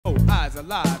guys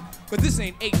alive. But this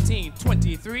ain't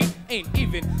 1823, ain't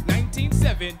even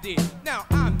 1970. Now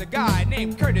I'm the guy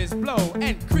named Kurtis Blow,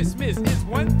 and Christmas is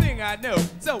one thing I know.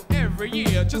 So every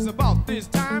year, just about this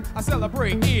time, I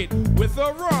celebrate it with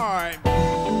a rhyme.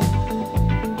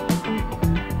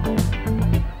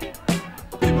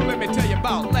 People, let me tell you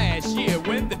about last year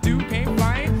when the dude came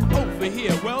flying over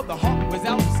here. Well, the hawk was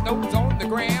out, snow's on the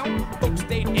ground. Folks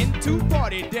stayed in to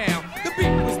party down. The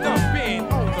beat was thumping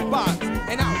on the box,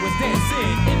 and I was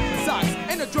dancing in the socks.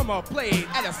 And the drummer played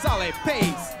at a solid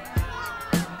pace,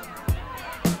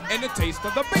 and the taste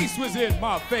of the bass was in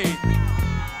my face.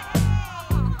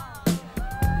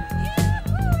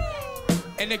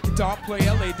 And the guitar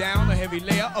player laid down a heavy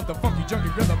layer of the funky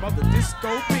junky rhythm of the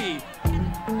disco beat.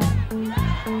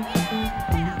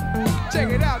 Check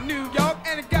it out, New York,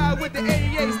 and the guy with the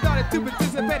 88 started to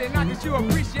participate, and I guess you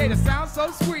appreciate a sound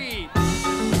so sweet.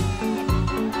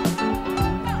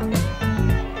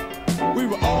 We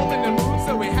were all in the mood,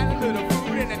 so we had a little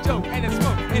food and a joke and a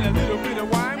smoke and a little bit of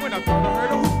wine when I thought I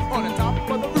heard a hoop on the top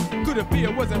of the roof. Could it be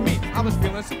it wasn't me? I was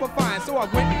feeling super fine, so I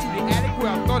went to the attic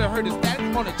where I thought I heard a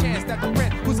static on the chance that the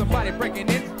rent was somebody breaking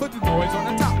in. But the noise on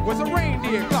the top was a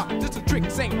reindeer clock, just a trick,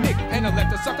 Saint Nick, and I let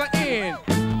the sucker in.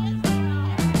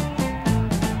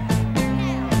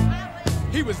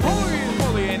 He was holy and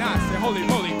holy, and I said, holy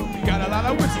moly, you got a lot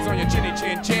of whistles on your chinny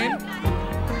chin chin.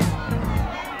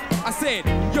 I said,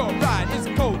 your ride is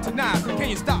cold tonight, but can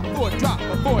you stop for a drop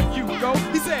before you go?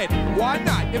 He said, why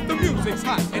not, if the music's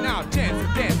hot, and I'll chance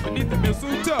to dance beneath the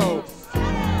mistletoe.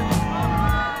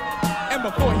 And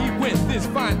before he went, this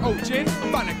fine old gin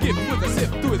found a gift with a sip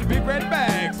through his big red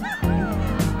bags.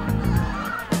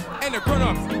 And the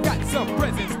grown-ups got some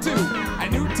presents too, a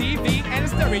new TV and a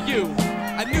stereo.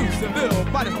 A new Seville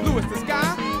by the blue as the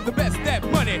sky, the best that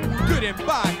money couldn't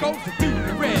buy. Goes to do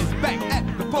the reds back at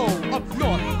the pole up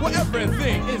north where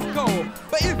everything is cold.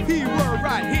 But if he were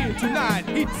right here tonight,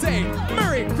 he'd say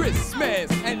Merry Christmas.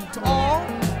 And to all,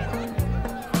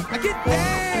 I get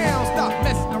down, stop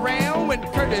messing around when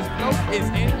Kurtis Blow is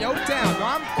in your town.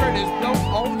 Well, I'm Kurtis Blow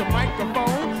on the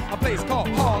microphone. A place called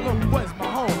Harlem was my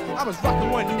home. I was rocking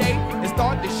one day and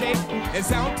started to shake. It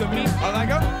sounded to me like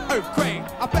an earthquake.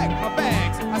 I packed my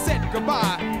bags, I said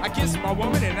goodbye. I kissed my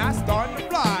woman and I started to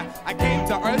fly. I came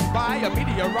to Earth by a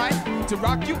meteorite to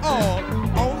rock you all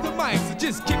on the mic. So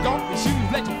just kick off your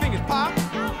shoes, let your fingers pop.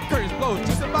 Kurtis Blow's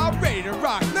just about ready to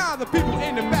rock. Now the people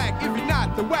in the back, if you're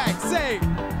not the whack, say.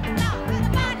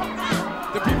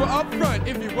 The people up front,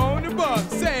 if you want to bump,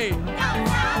 say.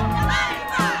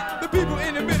 The people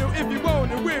in the middle, if you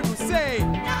want to wiggle, say.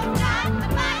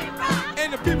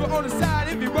 And the people on the side,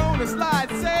 if you want to slide,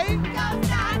 say.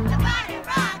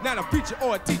 Not a preacher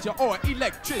or a teacher or an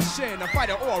electrician, a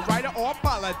fighter or a writer or a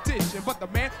politician, but the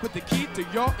man with the key to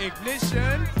your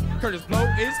ignition. Kurtis Blow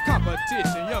is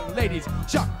competition. Young ladies,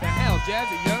 shock the hell,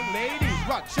 jazzy young ladies,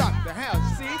 rock, shock the hell.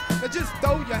 See, now just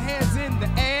throw your hands in the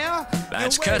air.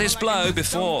 That's Kurtis Blow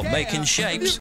before making shapes.